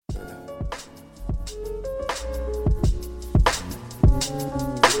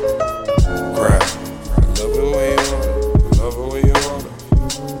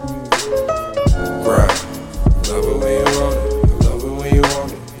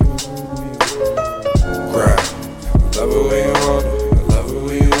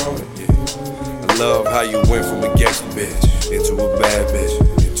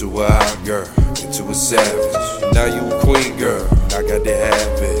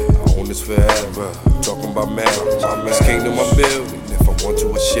on this forever. Talking about marriage, kingdom I'm building. If I want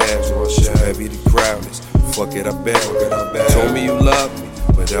to, I share. Too heavy to crowd this. Fuck it, I bet. Told me you love me,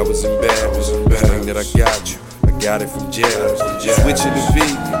 but that was embarrassed. Thing that I got you, I got it from jail. Switching to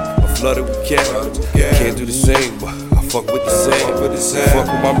vegan, I'm flooded with carrots. Can't do the same, but I fuck with the same. Fuck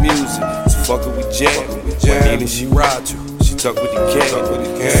with my music, so fuck it with jam. My Nina, she ride you, she tuck with the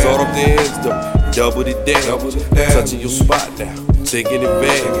can. Sort up the ends though, double the damage. Touching your spot now, taking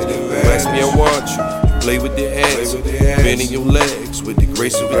advantage. You ask me, I want you. Play with the hands, bending your legs with the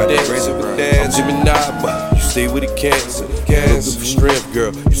grace of a dance. I'm Gemini, but you stay with the cancer. Looking for strength,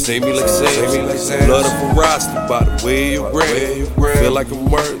 girl, you save me like Sam. Blood up a roster by the way you ran. Feel like I'm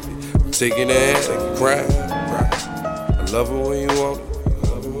worthy, I'm taking a hand, crying. I love it when you want it.